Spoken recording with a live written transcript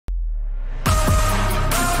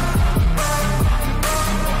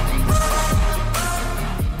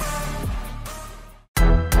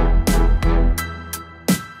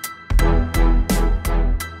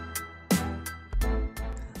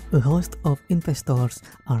A host of investors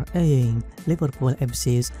are eyeing Liverpool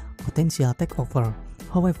FC's potential takeover.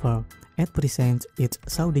 However, at present, its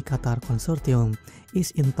Saudi-Qatar consortium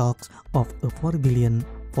is in talks of a £4 billion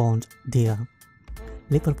deal.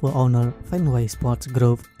 Liverpool owner Fenway Sports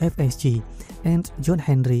Group (FSG) and John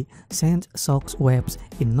Henry sent Sachs webs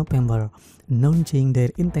in November, announcing their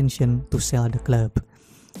intention to sell the club.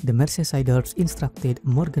 The Merseysiders instructed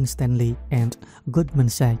Morgan Stanley and Goldman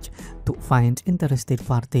Sachs to find interested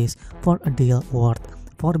parties for a deal worth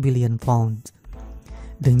 £4 billion.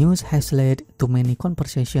 The news has led to many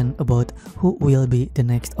conversations about who will be the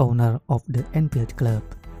next owner of the Anfield club.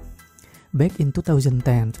 Back in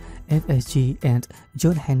 2010, FSG and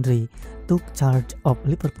John Henry took charge of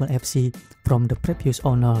Liverpool FC from the previous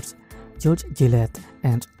owners, Gillet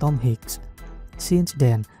and Hicks. Since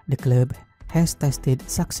then, the club has tasted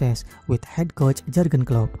success with head coach Jurgen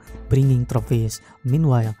Klopp bringing trophies.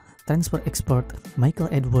 Meanwhile, transfer expert Michael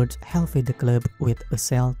Edwards helped the club with a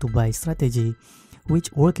sell-to-buy strategy,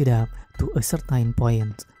 which worked up to a certain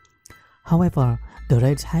point. However, the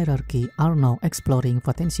Reds hierarchy are now exploring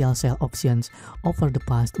potential sell options over the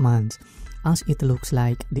past months, as it looks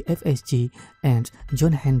like the FSG and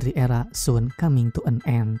John Henry era soon coming to an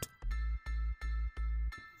end.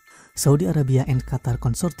 Saudi Arabia and Qatar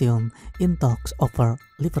consortium in talks over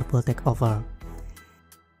Liverpool takeover.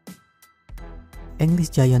 English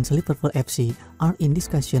giants Liverpool FC are in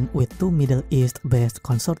discussion with two Middle East-based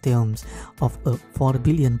consortiums of a £4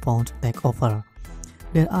 billion takeover.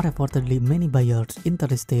 There are reportedly many buyers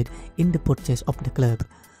interested in the purchase of the club.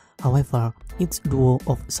 However, its duo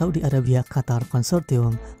of Saudi Arabia-Qatar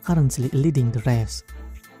consortium currently leading the race.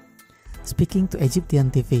 Speaking to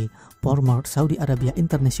Egyptian TV, former Saudi Arabia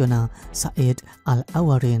international Said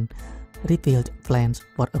Al-Awarin revealed plans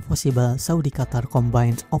for a possible Saudi-Qatar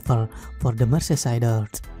combined offer for the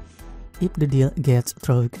Merseysiders. If the deal gets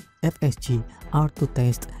through, FSG are to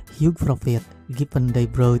taste huge profit given they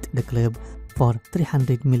brought the club for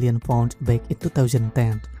 £300 million back in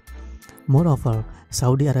 2010. Moreover,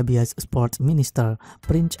 Saudi Arabia's sports minister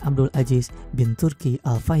Prince Abdul Aziz bin Turki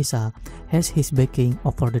Al Faisal has his backing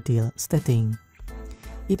over the deal, stating,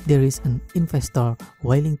 "If there is an investor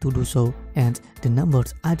willing to do so and the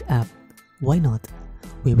numbers add up, why not?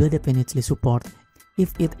 We will definitely support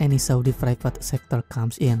if any Saudi private sector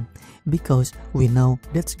comes in, because we know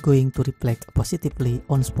that's going to reflect positively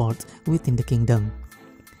on sports within the kingdom."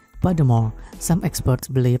 Furthermore, some experts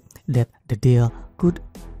believe that the deal could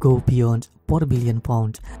go beyond £4 billion,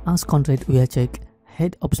 as Konrad Wojciech,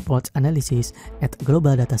 head of sports analysis at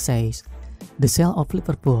Global Data says. The sale of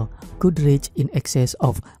Liverpool could reach in excess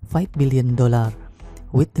of $5 billion,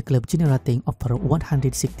 with the club generating over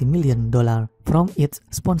 $160 million from its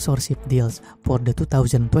sponsorship deals for the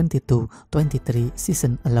 2022-23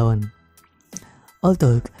 season alone.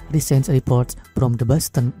 Although recent reports from the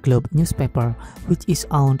Boston Globe newspaper, which is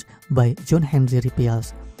owned by John Henry,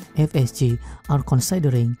 reveals FSG are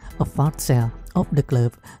considering a part sale of the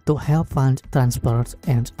club to help fund transfers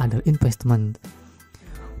and other investment.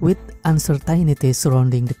 With uncertainty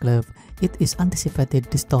surrounding the club, it is anticipated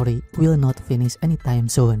the story will not finish anytime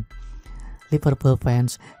soon. Liverpool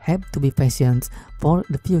fans have to be patient for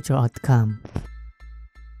the future outcome.